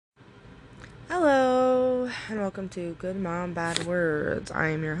and welcome to Good Mom, Bad Words. I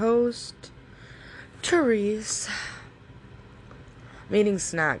am your host, Therese. I'm eating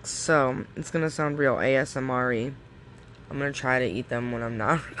snacks, so it's going to sound real ASMR-y. I'm going to try to eat them when I'm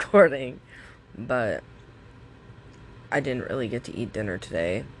not recording, but I didn't really get to eat dinner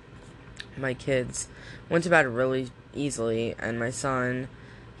today. My kids went to bed really easily, and my son,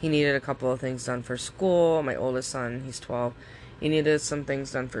 he needed a couple of things done for school. My oldest son, he's 12. He needed some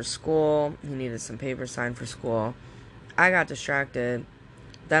things done for school. He needed some papers signed for school. I got distracted.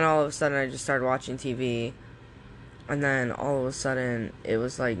 Then all of a sudden I just started watching TV. And then all of a sudden it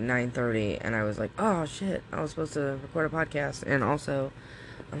was like 9:30 and I was like, oh shit, I was supposed to record a podcast. And also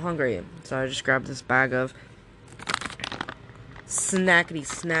I'm hungry. So I just grabbed this bag of snackety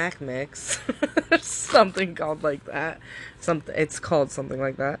snack mix. Something called like that. It's called something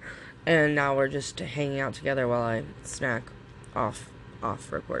like that. And now we're just hanging out together while I snack. Off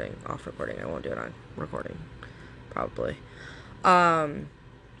recording. I won't do it on recording. Probably. So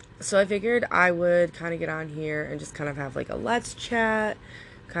I figured I would kind of get on here and just kind of have like a let's chat.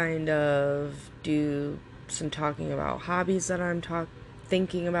 Kind of do some talking about hobbies that I'm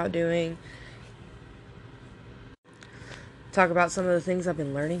thinking about doing. Talk about some of the things I've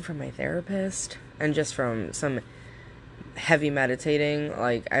been learning from my therapist. And just from some heavy meditating.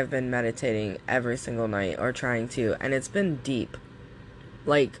 Like, I've been meditating every single night, or trying to, and it's been deep,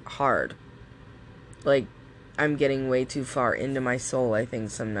 like hard, like I'm getting way too far into my soul, I think,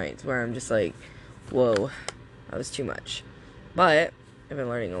 some nights, where I'm just like, whoa, that was too much. But I've been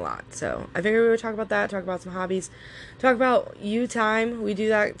learning a lot, so I figured we would talk about that, talk about some hobbies, talk about you time. We do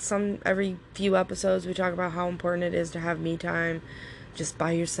that every few episodes. We talk about how important it is to have me time, just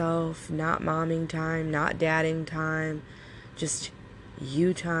by yourself, not momming time, not dadding time, just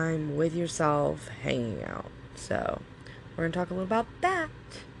you time with yourself, hanging out. So, we're going to talk a little about that.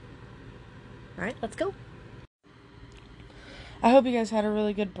 Alright, let's go. I hope you guys had a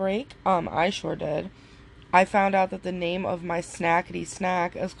really good break. I sure did. I found out that the name of my snackety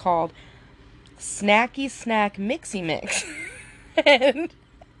snack is called Snacky Snack Mixy Mix. And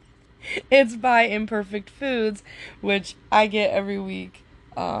it's by Imperfect Foods, which I get every week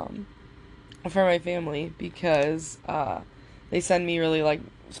for my family, because they send me really like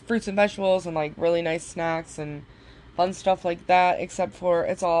fruits and vegetables and like really nice snacks and fun stuff like that, except for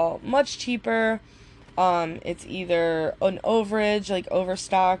it's all much cheaper. It's either an overage, like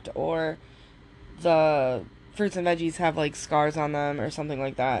overstocked, or the fruits and veggies have like scars on them or something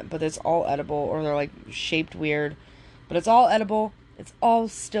like that, but it's all edible, or they're like shaped weird, but it's all edible. It's all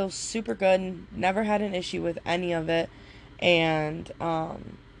still super good. Never had an issue with any of it. And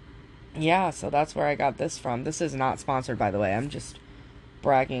yeah, so that's where I got this from. This is not sponsored, by the way. I'm just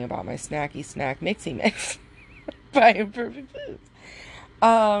bragging about my snacky snack mixy mix by Imperfect Foods.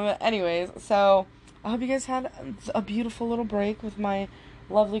 Anyways, so I hope you guys had a beautiful little break with my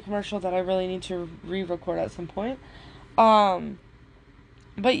lovely commercial that I really need to re-record at some point. But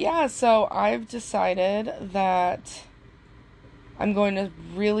yeah, so I've decided that I'm going to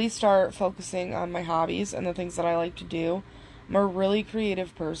really start focusing on my hobbies and the things that I like to do. I'm a really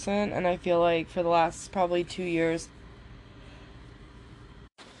creative person, and I feel like for the last probably 2 years...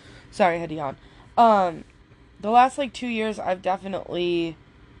 Sorry, I had to yawn. The last 2 years, I've definitely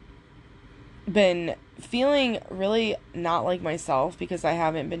been feeling really not like myself, because I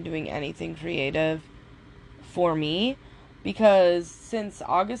haven't been doing anything creative for me. Because since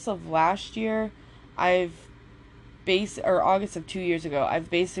August of last year, August of 2 years ago, I've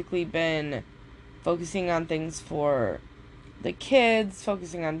basically been focusing on things for the kids,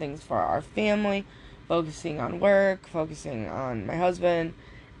 focusing on things for our family, focusing on work, focusing on my husband,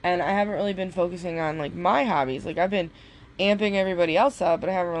 and I haven't really been focusing on, my hobbies. I've been amping everybody else up, but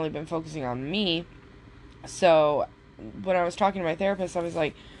I haven't really been focusing on me. So, when I was talking to my therapist, I was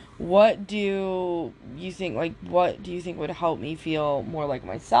like, what do you think would help me feel more like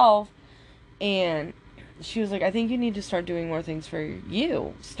myself? And she was like, I think you need to start doing more things for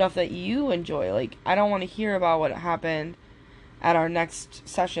you. Stuff that you enjoy. I don't want to hear about what happened at our next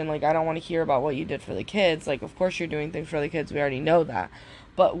session. I don't want to hear about what you did for the kids. Of course you're doing things for the kids. We already know that.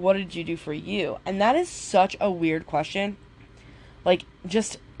 But what did you do for you? And that is such a weird question.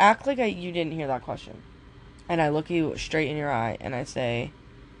 Just act like you didn't hear that question. And I look you straight in your eye and I say,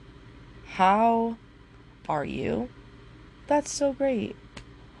 how are you? That's so great.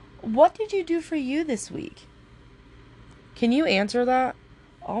 What did you do for you this week? Can you answer that?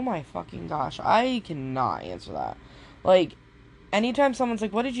 Oh my fucking gosh. I cannot answer that. Anytime someone's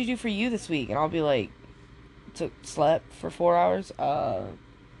like, what did you do for you this week? And I'll be like, slept for 4 hours.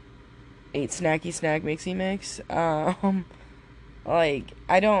 Ate snacky snack mixy mix. Like,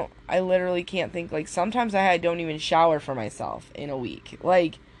 I literally can't think, like, sometimes I don't even shower for myself in a week.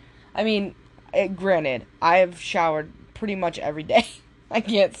 Like, I mean, granted, I have showered pretty much every day. I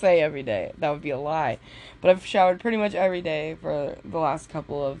can't say every day. That would be a lie. But I've showered pretty much every day for the last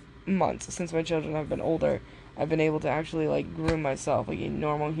couple of months since my children have been older. I've been able to actually, like, groom myself like a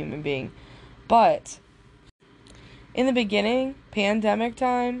normal human being. But in the beginning, pandemic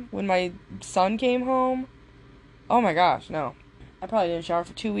time, when my son came home, oh my gosh, no. I probably didn't shower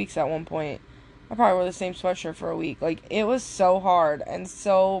for 2 weeks at one point. I probably wore the same sweatshirt for a week. Like, it was so hard and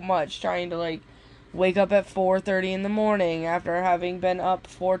so much trying to, like, wake up at 4:30 in the morning after having been up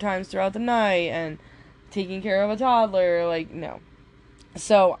 4 times throughout the night and taking care of a toddler. Like, no.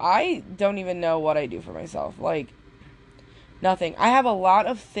 So, I don't even know what I do for myself. Like, nothing. I have a lot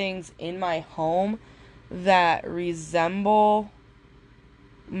of things in my home that resemble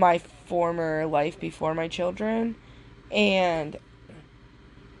my former life before my children, and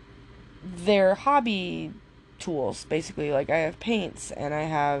they're hobby tools, basically. Like, I have paints, and I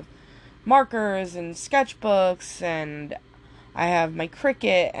have markers and sketchbooks, and I have my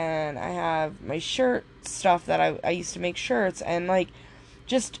Cricut, and I have my shirt stuff that I used to make shirts, and, like,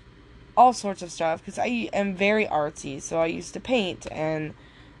 just all sorts of stuff, because I am very artsy, so I used to paint, and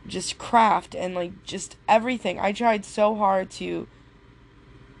just craft, and, like, just everything. I tried so hard to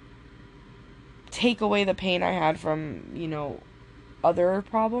take away the pain I had from, other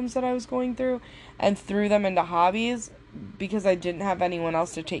problems that I was going through, and threw them into hobbies because I didn't have anyone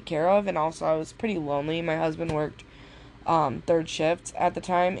else to take care of, and also I was pretty lonely. My husband worked third shift at the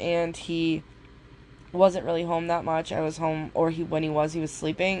time, and he wasn't really home that much. I was home, or when he was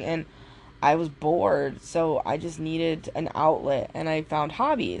sleeping, and I was bored, so I just needed an outlet, and I found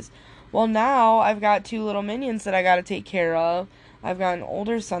hobbies. Well, now I've got 2 little minions that I gotta take care of. I've got an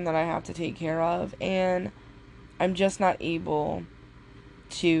older son that I have to take care of, and I'm just not able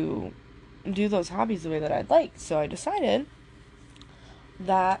to do those hobbies the way that I'd like. So I decided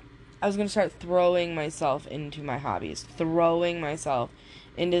that I was going to start throwing myself into my hobbies, throwing myself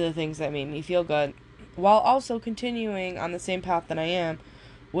into the things that made me feel good, while also continuing on the same path that I am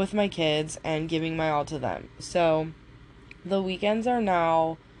with my kids and giving my all to them. So the weekends are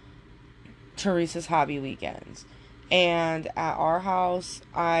now Teresa's hobby weekends. And at our house,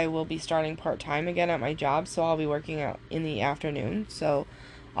 I will be starting part-time again at my job, so I'll be working out in the afternoon. So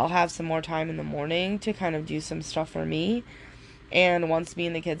I'll have some more time in the morning to kind of do some stuff for me. And once me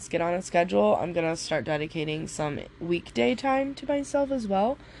and the kids get on a schedule, I'm going to start dedicating some weekday time to myself as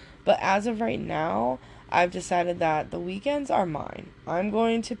well. But as of right now, I've decided that the weekends are mine. I'm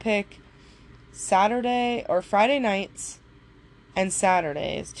going to pick Saturday or Friday nights and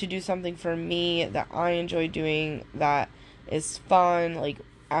Saturdays to do something for me that I enjoy doing, that is fun. Like,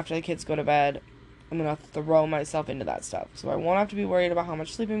 after the kids go to bed, I'm gonna throw myself into that stuff, so I won't have to be worried about how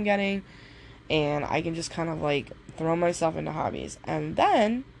much sleep I'm getting, and I can just kind of, like, throw myself into hobbies. And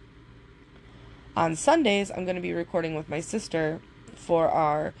then on Sundays, I'm gonna be recording with my sister for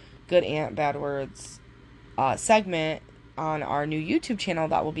our Good Aunt Bad Words segment on our new YouTube channel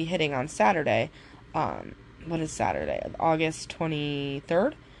that will be hitting on Saturday. What is Saturday? August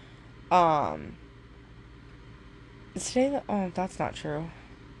 23rd? Is today that's not true.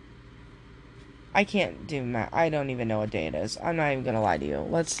 I can't do math. I don't even know what day it is. I'm not even gonna lie to you.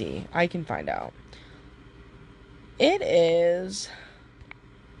 Let's see. I can find out. It is...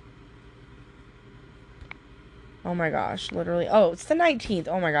 Oh my gosh, literally. Oh, it's the 19th.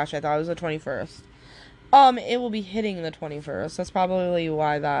 Oh my gosh, I thought it was the 21st. It will be hitting the 21st. That's probably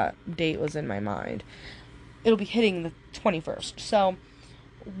why that date was in my mind. It'll be hitting the 21st. So,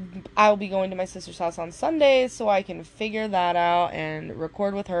 I'll be going to my sister's house on Sundays so I can figure that out and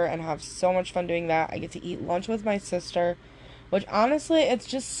record with her and have so much fun doing that. I get to eat lunch with my sister, which honestly, it's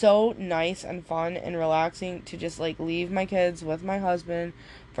just so nice and fun and relaxing to just, like, leave my kids with my husband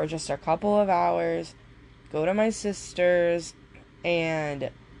for just a couple of hours, go to my sister's, and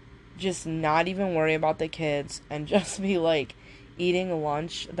just not even worry about the kids and just be, like, eating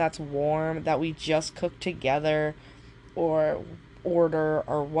lunch that's warm, that we just cooked together, or order,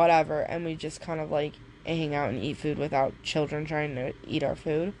 or whatever, and we just kind of, like, hang out and eat food without children trying to eat our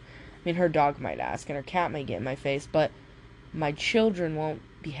food. I mean, her dog might ask, and her cat might get in my face, but my children won't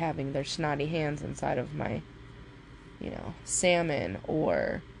be having their snotty hands inside of my, salmon,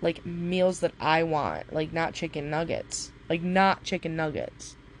 or, like, meals that I want, like, not chicken nuggets. Like, not chicken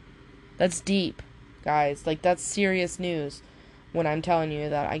nuggets. That's deep, guys. Like, that's serious news when I'm telling you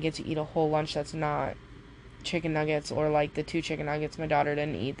that I get to eat a whole lunch that's not chicken nuggets, or like the 2 chicken nuggets my daughter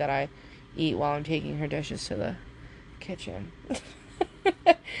didn't eat that I eat while I'm taking her dishes to the kitchen.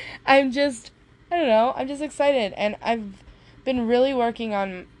 I don't know, I'm just excited, and I've been really working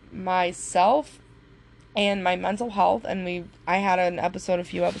on myself and my mental health, and I had an episode a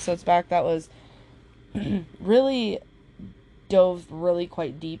few episodes back that was really dove really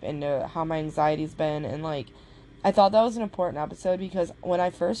quite deep into how my anxiety's been, and like I thought that was an important episode because when I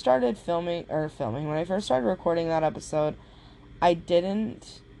first started when I first started recording that episode, I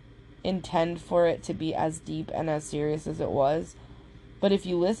didn't intend for it to be as deep and as serious as it was. But if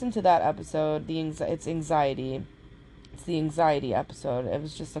you listen to that episode, it's anxiety. It's the anxiety episode. It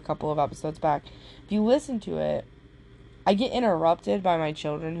was just a couple of episodes back. If you listen to it, I get interrupted by my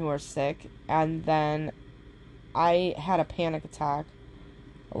children who are sick, and then I had a panic attack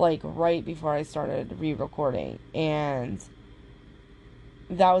like right before I started re-recording, and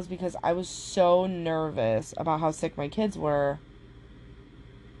that was because I was so nervous about how sick my kids were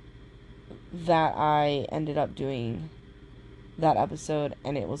that I ended up doing that episode,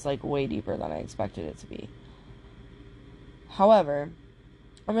 and it was like way deeper than I expected it to be. However,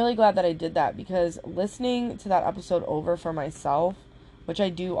 I'm really glad that I did that, because listening to that episode over for myself, which I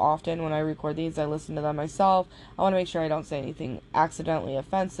do often when I record these, I listen to them myself. I want to make sure I don't say anything accidentally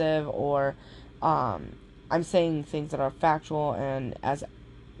offensive, or I'm saying things that are factual and as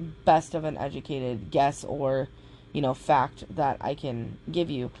best of an educated guess or, fact that I can give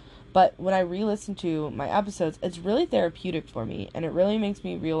you. But when I re-listen to my episodes, it's really therapeutic for me, and it really makes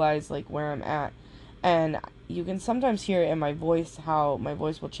me realize like where I'm at. And you can sometimes hear it in my voice, how my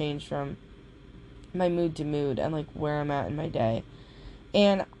voice will change from my mood to mood and like where I'm at in my day.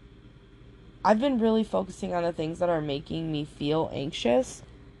 And I've been really focusing on the things that are making me feel anxious.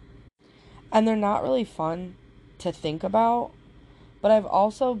 And they're not really fun to think about. But I've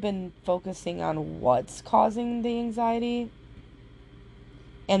also been focusing on what's causing the anxiety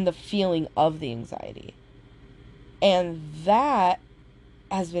and the feeling of the anxiety. And that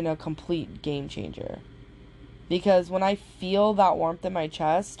has been a complete game changer. Because when I feel that warmth in my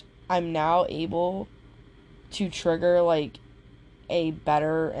chest, I'm now able to trigger like a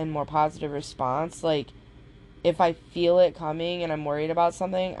better and more positive response. Like if I feel it coming and I'm worried about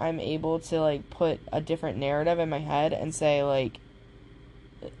something, I'm able to like put a different narrative in my head and say like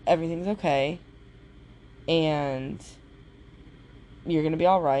everything's okay and you're gonna be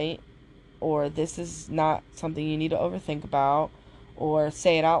alright, or this is not something you need to overthink about, or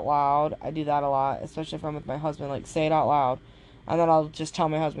say it out loud. I do that a lot, especially if I'm with my husband, like say it out loud, and then I'll just tell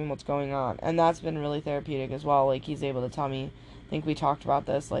my husband what's going on, and that's been really therapeutic as well. Like he's able to tell me, I think we talked about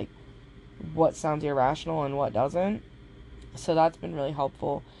this, like what sounds irrational and what doesn't. So that's been really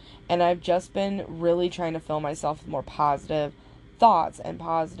helpful. And I've just been really trying to fill myself with more positive thoughts and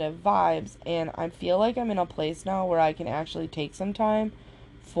positive vibes, and I feel like I'm in a place now where I can actually take some time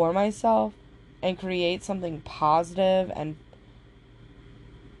for myself and create something positive and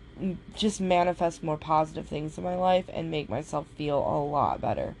just manifest more positive things in my life and make myself feel a lot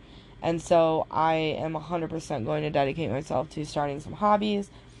better. And so I am 100% going to dedicate myself to starting some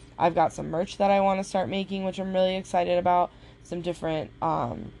hobbies. I've got some merch that I want to start making, which I'm really excited about. Some different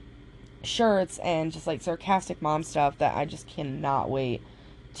shirts and just like sarcastic mom stuff that I just cannot wait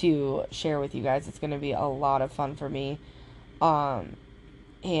to share with you guys. It's going to be a lot of fun for me.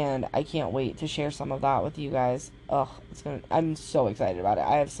 And I can't wait to share some of that with you guys. I'm so excited about it.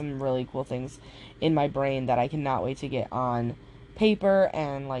 I have some really cool things in my brain that I cannot wait to get on paper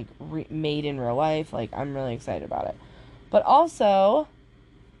and like made in real life. Like I'm really excited about it. But also,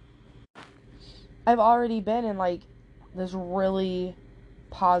 I've already been in like this really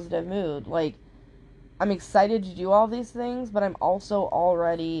positive mood. Like I'm excited to do all these things, but I'm also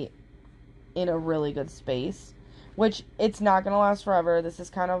already in a really good space, which it's not going to last forever. This is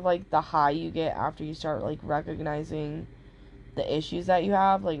kind of like the high you get after you start like recognizing the issues that you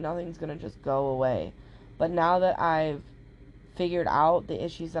have. Like nothing's going to just go away. But now that I've figured out the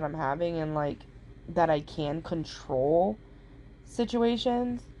issues that I'm having and like that I can control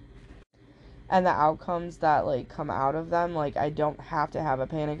situations and the outcomes that like come out of them, like I don't have to have a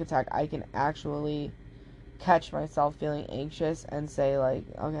panic attack. I can actually catch myself feeling anxious and say like,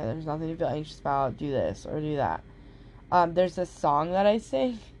 okay, there's nothing to feel anxious about, do this or do that. There's this song that I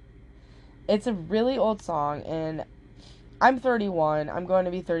sing. It's a really old song, and I'm 31. I'm going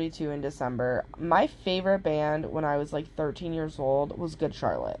to be 32 in December. My favorite band when I was like 13 years old was Good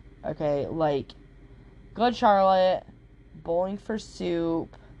Charlotte. Okay, like Good Charlotte, Bowling for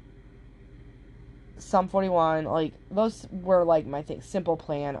Soup, Sum 41, like those were like my thing. Simple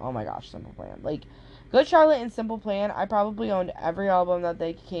Plan, oh my gosh, Simple Plan. Like Good Charlotte and Simple Plan, I probably owned every album that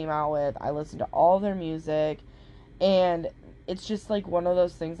they came out with. I listened to all their music, and it's just like one of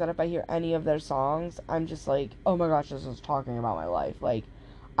those things that if I hear any of their songs, I'm just like, oh my gosh, this is talking about my life. Like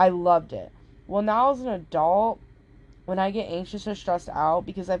I loved it. Well, now as an adult, when I get anxious or stressed out,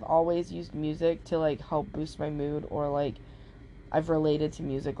 because I've always used music to, like, help boost my mood, or, like, I've related to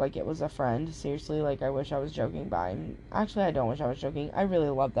music like it was a friend. Seriously, like, I wish I was joking, but actually, I don't wish I was joking. I really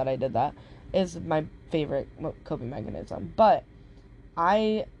love that I did that. It's my favorite coping mechanism. But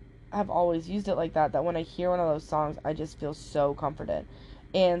I have always used it like that when I hear one of those songs, I just feel so comforted.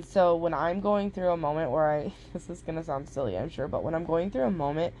 And so when I'm going through a moment where this is going to sound silly, I'm sure, but when I'm going through a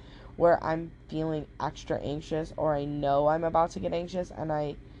moment where I'm feeling extra anxious, or I know I'm about to get anxious and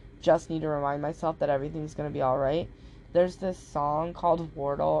I just need to remind myself that everything's going to be alright, there's this song called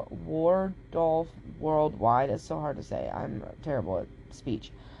Wardolph Worldwide. It's so hard to say. I'm terrible at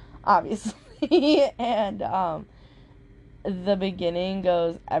speech, obviously. And the beginning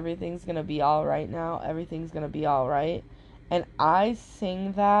goes, everything's gonna be alright now, everything's gonna be alright. And I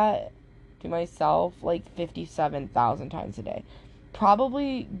sing that to myself like 57,000 times a day.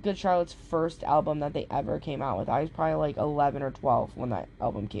 Probably Good Charlotte's first album that they ever came out with. I was probably like 11 or 12 when that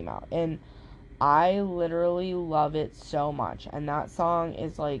album came out. And I literally love it so much. And that song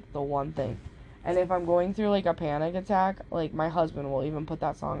is like the one thing. And if I'm going through like a panic attack, like my husband will even put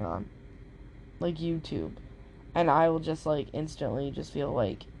that song on. Like YouTube. And I will just, like, instantly just feel,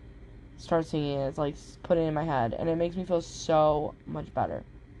 like, start singing it. It's, like, put it in my head. And it makes me feel so much better.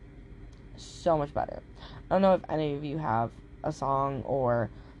 So much better. I don't know if any of you have a song or,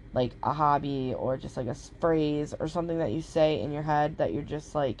 like, a hobby or just, like, a phrase or something that you say in your head that you're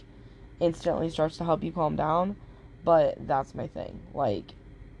just, like, instantly starts to help you calm down. But that's my thing. Like,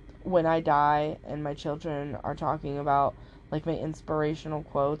 when I die and my children are talking about, like, my inspirational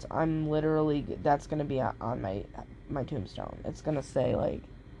quotes, I'm literally, that's gonna be on my tombstone. It's gonna say, like,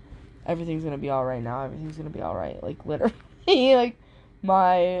 everything's gonna be alright now, everything's gonna be alright. Like, literally, like,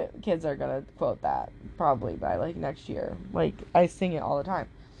 my kids are gonna quote that, probably by, like, next year. Like, I sing it all the time.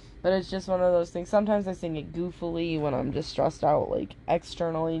 But it's just one of those things. Sometimes I sing it goofily when I'm just stressed out, like,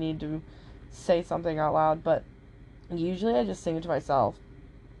 externally need to say something out loud. But usually I just sing it to myself.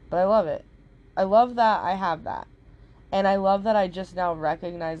 But I love it. I love that I have that. And I love that I just now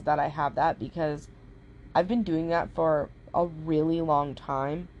recognize that I have that, because I've been doing that for a really long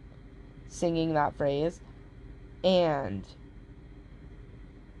time, singing that phrase, and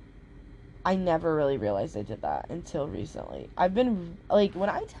I never really realized I did that until recently. I've been, like, when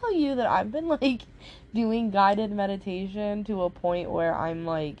I tell you that I've been, like, doing guided meditation to a point where I'm,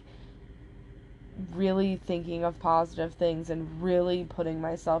 like, really thinking of positive things and really putting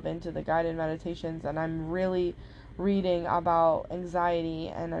myself into the guided meditations, and I'm really reading about anxiety,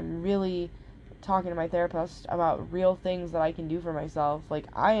 and I'm really talking to my therapist about real things that I can do for myself. Like,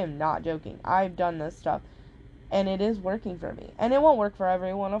 I am not joking. I've done this stuff and it is working for me. And it won't work for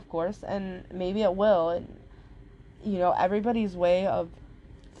everyone, of course, and maybe it will. And you know, everybody's way of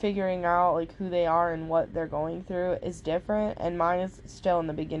figuring out, like, who they are and what they're going through is different, and mine is still in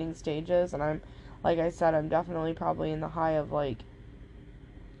the beginning stages. And I'm, like I said, I'm definitely probably in the high of, like,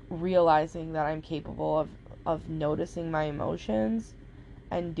 realizing that I'm capable of noticing my emotions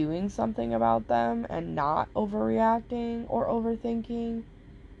and doing something about them and not overreacting or overthinking.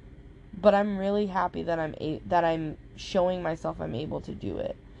 But I'm really happy that I'm showing myself I'm able to do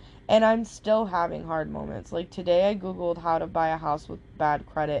it. And I'm still having hard moments. Like, today I googled how to buy a house with bad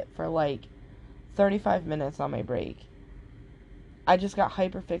credit for like 35 minutes on my break. I just got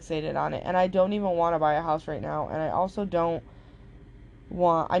hyper fixated on it, and I don't even want to buy a house right now. And I also don't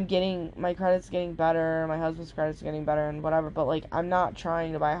my credit's getting better, my husband's credit's getting better and whatever, but, like, I'm not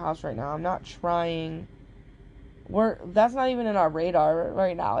trying to buy a house right now. I'm not trying. That's not even in our radar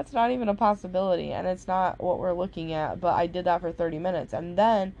right now. It's not even a possibility, and it's not what we're looking at. But I did that for 30 minutes, and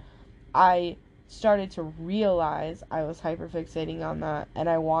then I started to realize I was hyperfixating on that, and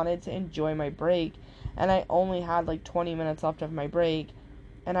I wanted to enjoy my break, and I only had like 20 minutes left of my break.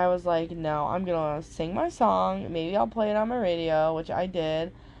 And I was like, no, I'm going to sing my song. Maybe I'll play it on my radio, which I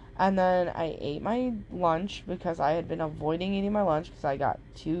did. And then I ate my lunch, because I had been avoiding eating my lunch because I got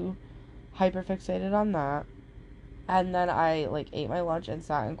too hyperfixated on that. And then I, like, ate my lunch and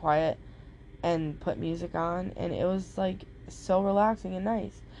sat in quiet and put music on. And it was, like, so relaxing and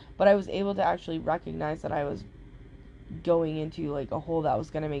nice. But I was able to actually recognize that I was going into, like, a hole that was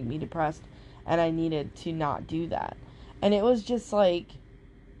going to make me depressed. And I needed to not do that. And it was just, like,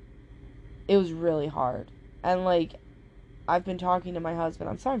 it was really hard. And, like, I've been talking to my husband.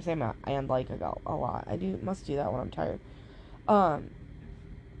 I'm sorry I'm saying that and, like, a lot. Must do that when I'm tired.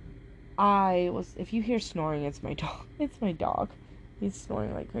 If you hear snoring, it's my dog. It's my dog. He's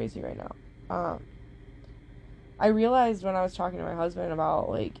snoring like crazy right now. I realized when I was talking to my husband about,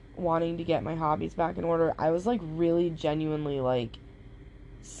 like, wanting to get my hobbies back in order, I was, like, really genuinely, like,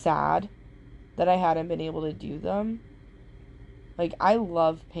 sad that I hadn't been able to do them. Like, I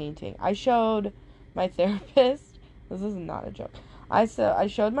love painting. I showed my therapist, this is not a joke. I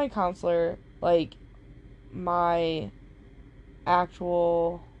showed my counselor, like, my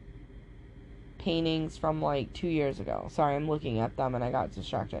actual paintings from, like, 2 years ago. Sorry, I'm looking at them and I got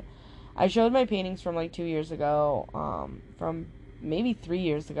distracted. I showed my paintings from, like, 2 years ago, from maybe 3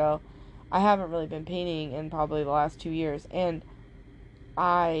 years ago. I haven't really been painting in probably the last 2 years, and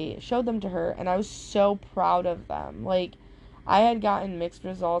I showed them to her, and I was so proud of them. Like, I had gotten mixed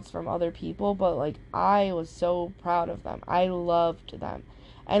results from other people, but, like, I was so proud of them. I loved them.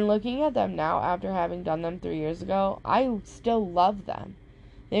 And looking at them now, after having done them 3 years ago, I still love them.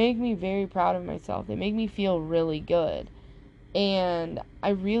 They make me very proud of myself. They make me feel really good. And I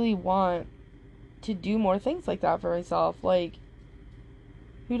really want to do more things like that for myself. Like,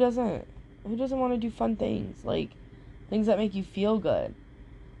 who doesn't? Who doesn't want to do fun things? Like, things that make you feel good.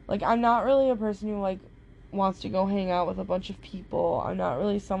 Like, I'm not really a person who, like, wants to go hang out with a bunch of people. I'm not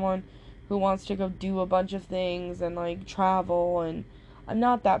really someone who wants to go do a bunch of things and, like, travel, and I'm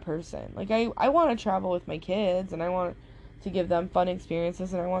not that person. Like, I want to travel with my kids, and I want to give them fun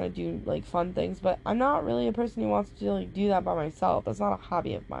experiences, and I want to do, like, fun things, but I'm not really a person who wants to, like, do that by myself. That's not a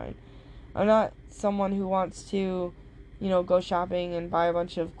hobby of mine. I'm not someone who wants to, go shopping and buy a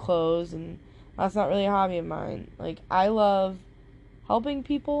bunch of clothes, and that's not really a hobby of mine. Like, I love helping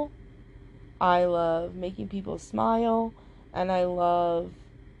people, I love making people smile, and I love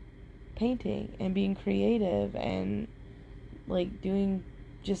painting and being creative and, like, doing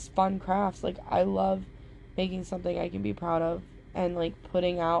just fun crafts. Like, I love making something I can be proud of and, like,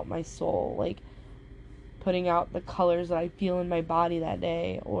 putting out my soul, like, putting out the colors that I feel in my body that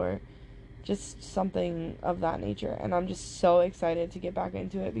day, or just something of that nature. And I'm just so excited to get back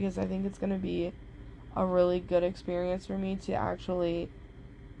into it, because I think it's going to be a really good experience for me to actually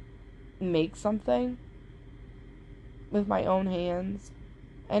make something with my own hands.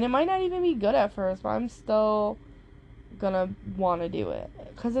 And it might not even be good at first, but I'm still gonna want to do it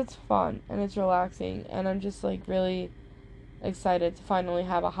because it's fun and it's relaxing, and I'm just, like, really excited to finally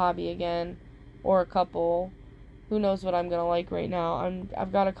have a hobby again, or a couple. Who knows what I'm gonna like right now.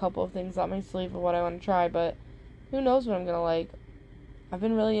 I've got a couple of things up my sleeve of what I want to try, but who knows what I'm gonna like. I've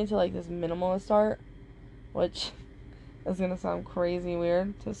been really into, like, this minimalist art, which is gonna sound crazy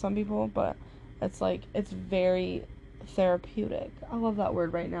weird to some people, but it's, like, it's very therapeutic. I love that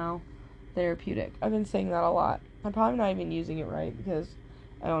word right now. Therapeutic. I've been saying that a lot. I'm probably not even using it right because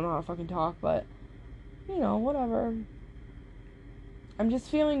I don't know how to fucking talk, but, whatever. I'm just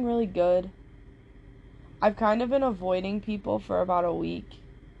feeling really good. I've kind of been avoiding people for about a week.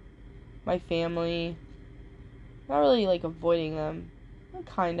 My family. Not really, like, avoiding them.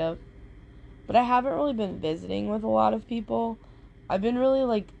 Kind of. But I haven't really been visiting with a lot of people. I've been really,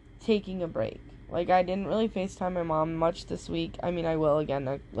 like, taking a break. Like, I didn't really FaceTime my mom much this week. I mean, I will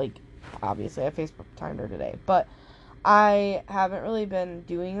again. Obviously, I FaceTimed her today. But I haven't really been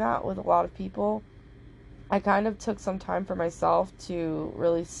doing that with a lot of people. I kind of took some time for myself to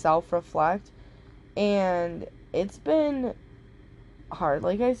really self-reflect. And it's been hard,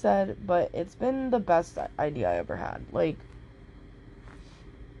 like I said, but it's been the best idea I ever had. Like,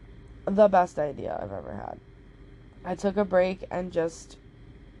 the best idea I've ever had. I took a break and just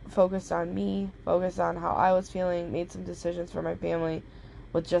focused on me, focused on how I was feeling, made some decisions for my family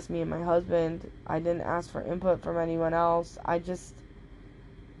with just me and my husband. I didn't ask for input from anyone else. I just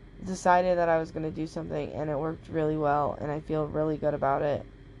decided that I was going to do something, and it worked really well, and I feel really good about it.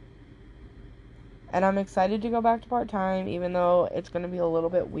 And I'm excited to go back to part-time, even though it's going to be a little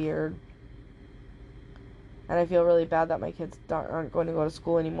bit weird. And I feel really bad that my kids aren't going to go to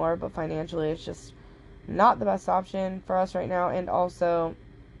school anymore, but financially it's just not the best option for us right now. And also,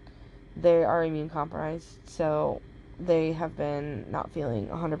 they are immune compromised, so they have been not feeling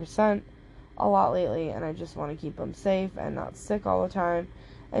 100% a lot lately, and I just want to keep them safe and not sick all the time.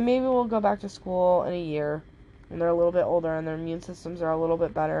 And maybe we'll go back to school in a year, and they're a little bit older, and their immune systems are a little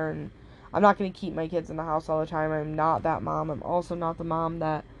bit better, and I'm not going to keep my kids in the house all the time. I'm not that mom. I'm also not the mom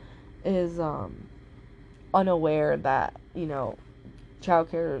that is unaware that,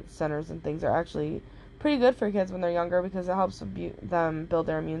 childcare centers and things are actually pretty good for kids when they're younger, because it helps them build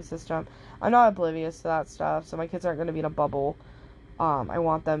their immune system. I'm not oblivious to that stuff, so my kids aren't going to be in a bubble. I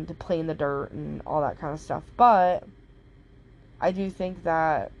want them to play in the dirt and all that kind of stuff. But I do think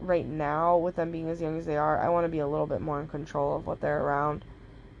that right now, with them being as young as they are, I want to be a little bit more in control of what they're around.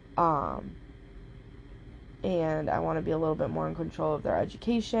 And I want to be a little bit more in control of their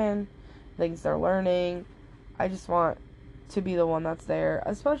education, things they're learning. I just want to be the one that's there,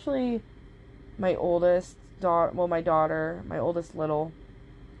 especially my oldest daughter, my daughter, my oldest little.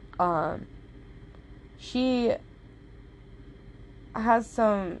 She has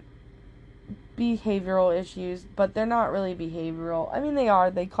some behavioral issues, but they're not really behavioral. I mean, they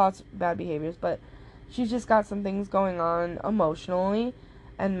are. They cause bad behaviors, but she's just got some things going on emotionally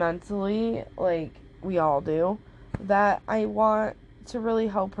and mentally, like we all do, that I want to really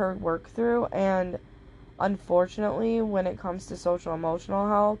help her work through. And unfortunately, when it comes to social emotional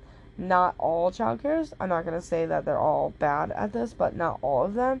health, not all child cares, I'm not going to say that they're all bad at this, but not all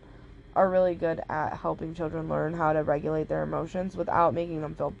of them are really good at helping children learn how to regulate their emotions without making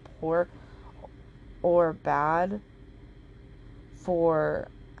them feel poor or bad for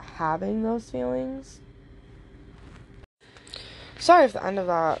having those feelings. Sorry if the end of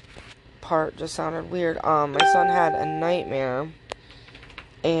that part just sounded weird. My son had a nightmare,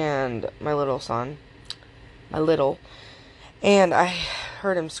 and my little, and I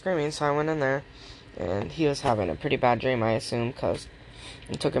heard him screaming, so I went in there, and he was having a pretty bad dream, I assume, because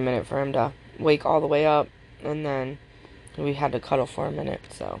it took a minute for him to wake all the way up, and then we had to cuddle for a minute,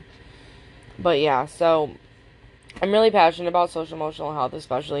 so. But yeah, so I'm really passionate about social emotional health,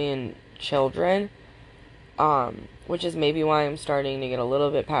 especially in children, which is maybe why I'm starting to get a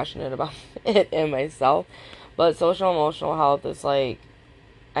little bit passionate about it in myself. But social emotional health is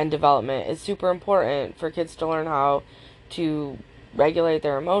and development is super important for kids to learn how to regulate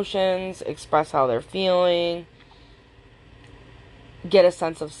their emotions, express how they're feeling, get a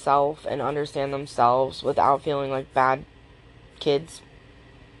sense of self, and understand themselves without feeling like bad kids.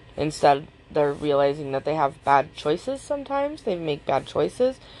 Instead, they're realizing that they have bad choices sometimes. They make bad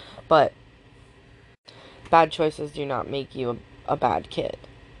choices, but bad choices do not make you a bad kid.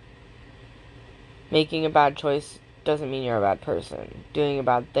 Making a bad choice doesn't mean you're a bad person. Doing a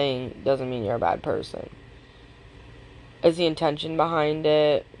bad thing doesn't mean you're a bad person. It's the intention behind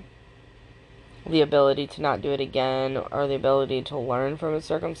it, the ability to not do it again, or the ability to learn from a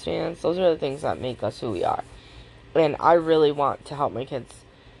circumstance. Those are the things that make us who we are. And I really want to help my kids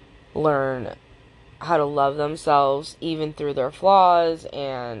learn how to love themselves even through their flaws,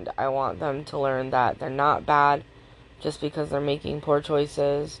 and I want them to learn that they're not bad just because they're making poor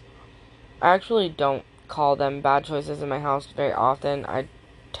choices. I actually don't call them bad choices in my house very often. I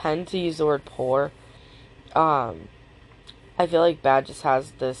tend to use the word poor. I feel like bad just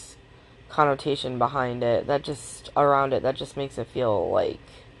has this connotation behind it that just makes it feel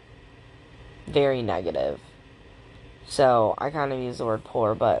very negative. So I kind of use the word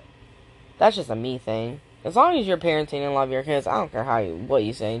poor, but that's just a me thing. As long as you're parenting and love your kids, I don't care what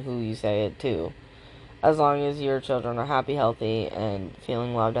you say and who you say it to. As long as your children are happy, healthy, and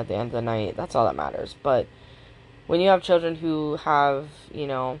feeling loved at the end of the night, that's all that matters. But when you have children who have,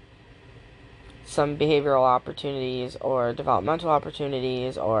 some behavioral opportunities or developmental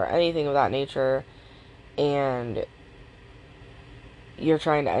opportunities or anything of that nature, and you're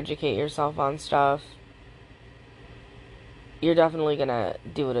trying to educate yourself on stuff, you're definitely going to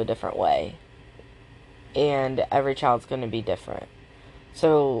do it a different way. And every child's going to be different.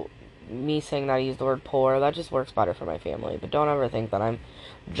 So, me saying that I use the word poor, that just works better for my family. But don't ever think that I'm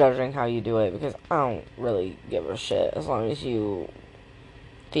judging how you do it, because I don't really give a shit as long as you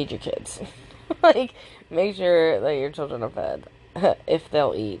feed your kids. Make sure that your children are fed, if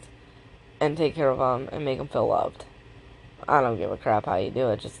they'll eat, and take care of them and make them feel loved. I don't give a crap how you do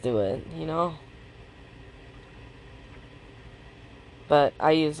it, just do it, But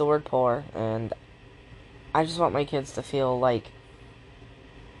I use the word poor, and I just want my kids to feel like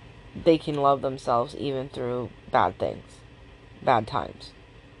they can love themselves even through bad things, bad times.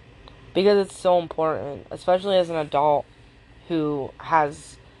 Because it's so important, especially as an adult who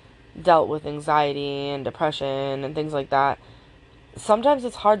has dealt with anxiety and depression and things like that. Sometimes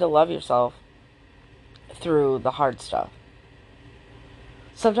it's hard to love yourself through the hard stuff.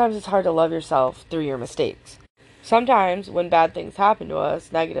 Sometimes it's hard to love yourself through your mistakes. Sometimes when bad things happen to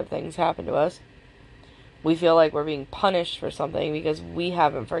us, negative things happen to us, we feel like we're being punished for something because we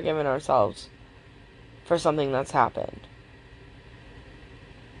haven't forgiven ourselves for something that's happened,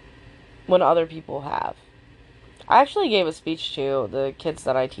 when other people have. I actually gave a speech to the kids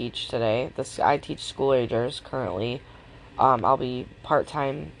that I teach today. I teach school agers currently. I'll be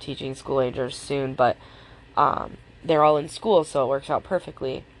part-time teaching school agers soon, but they're all in school, so it works out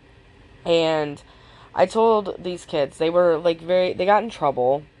perfectly. And I told these kids, they were they got in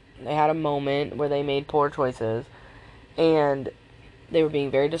trouble. They had a moment where they made poor choices, and they were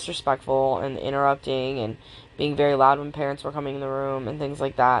being very disrespectful and interrupting and being very loud when parents were coming in the room and things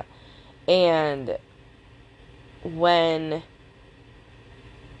like that. And when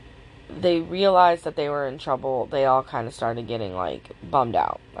they realized that they were in trouble, they all kind of started getting bummed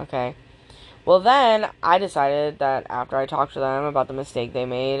out, okay? Well, then I decided that after I talked to them about the mistake they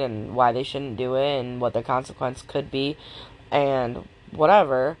made and why they shouldn't do it and what the consequence could be, and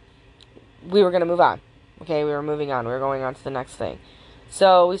whatever, we were going to move on. Okay, we were moving on. We were going on to the next thing.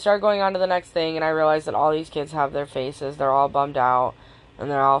 So we started going on to the next thing, and I realized that all these kids have their faces. They're all bummed out,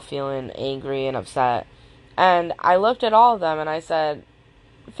 and they're all feeling angry and upset. And I looked at all of them, and I said,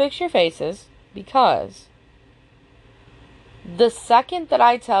 fix your faces, because the second that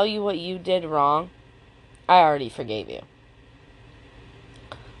I tell you what you did wrong, I already forgave you.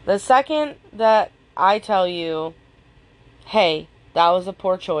 The second that I tell you, hey, that was a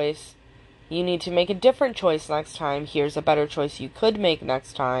poor choice, you need to make a different choice next time, here's a better choice you could make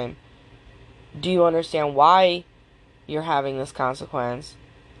next time, do you understand why you're having this consequence?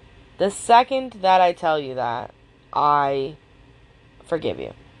 The second that I tell you that, I forgive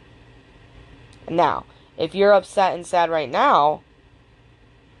you. Now, if you're upset and sad right now,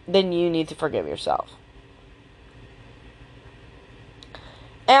 then you need to forgive yourself.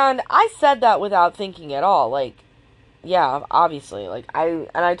 And I said that without thinking at all. Like, yeah, obviously.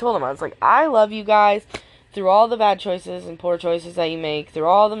 I told him, I was like, I love you guys through all the bad choices and poor choices that you make, through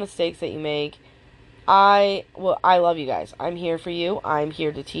all the mistakes that you make. I love you guys. I'm here for you. I'm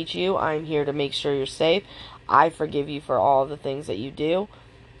here to teach you. I'm here to make sure you're safe. I forgive you for all the things that you do.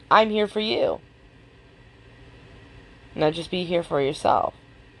 I'm here for you. Now just be here for yourself.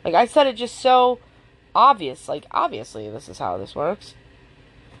 Like, I said it just so obvious. Like, obviously this is how this works.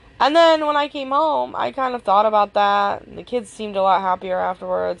 And then when I came home, I kind of thought about that. And the kids seemed a lot happier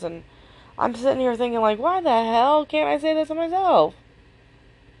afterwards. And I'm sitting here thinking, like, why the hell can't I say this to myself?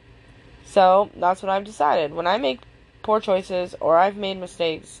 So, that's what I've decided. When I make poor choices or I've made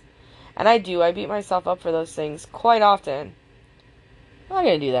mistakes, and I beat myself up for those things quite often, I'm not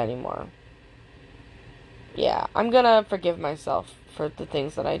going to do that anymore. Yeah, I'm going to forgive myself for the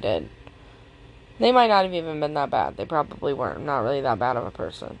things that I did. They might not have even been that bad. They probably weren't. I'm not really that bad of a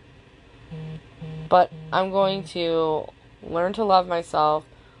person. But I'm going to learn to love myself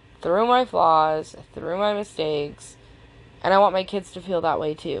through my flaws, through my mistakes, and I want my kids to feel that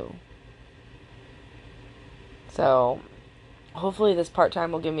way too. So, hopefully this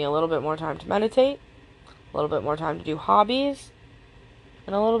part-time will give me a little bit more time to meditate, a little bit more time to do hobbies,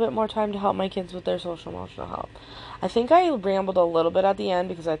 and a little bit more time to help my kids with their social emotional health. I think I rambled a little bit at the end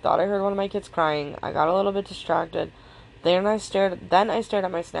because I thought I heard one of my kids crying. I got a little bit distracted. Then I stared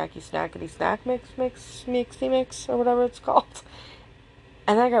at my snackity snack mix, or whatever it's called.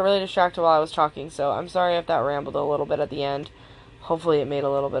 And then I got really distracted while I was talking, so I'm sorry if that rambled a little bit at the end. Hopefully it made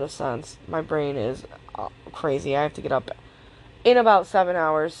a little bit of sense. My brain is crazy. I have to get up in about 7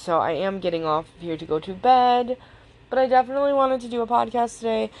 hours, so I am getting off here to go to bed. But I definitely wanted to do a podcast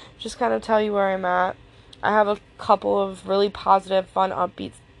today, just kind of tell you where I'm at. I have a couple of really positive, fun,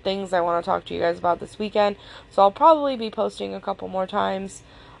 upbeat things I want to talk to you guys about this weekend. So I'll probably be posting a couple more times,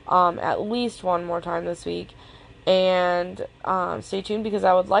 at least one more time this week. And stay tuned because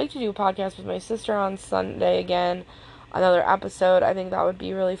I would like to do a podcast with my sister on Sunday again. Another episode. I think that would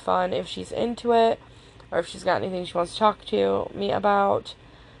be really fun if she's into it, or if she's got anything she wants to talk to me about.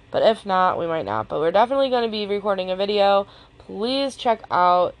 But if not, we might not. But we're definitely going to be recording a video. Please check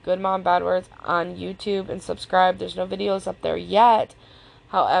out Good Mom Bad Words on YouTube and subscribe. There's no videos up there yet.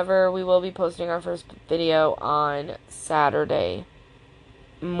 However, we will be posting our first video on Saturday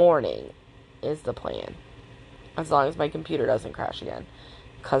morning is the plan. As long as my computer doesn't crash again.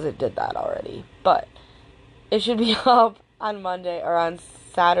 Because it did that already. But it should be up on Monday or on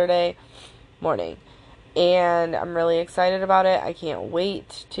Saturday morning. And I'm really excited about it. I can't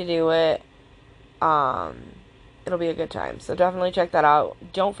wait to do it. It'll be a good time. So definitely check that out.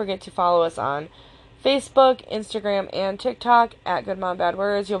 Don't forget to follow us on Facebook, Instagram, and TikTok at Good Mom Bad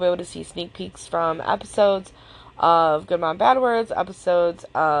Words. You'll be able to see sneak peeks from episodes of Good Mom Bad Words, episodes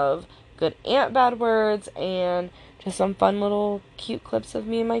of Good Aunt Bad Words, and just some fun little cute clips of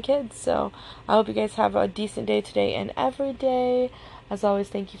me and my kids. So I hope you guys have a decent day today and every day. As always,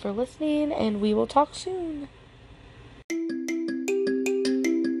 thank you for listening, and we will talk soon.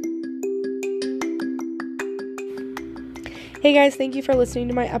 Hey guys, thank you for listening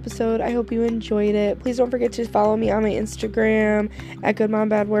to my episode. I hope you enjoyed it. Please don't forget to follow me on my Instagram at Good Mom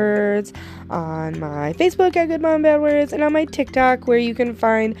Bad Words, on my Facebook at Good Mom Bad Words, and on my TikTok where you can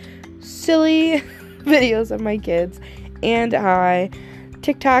find silly videos of my kids. And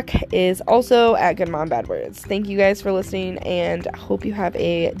TikTok is also at Good Mom Bad Words. Thank you guys for listening, and I hope you have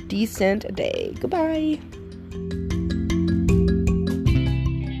a decent day. Goodbye.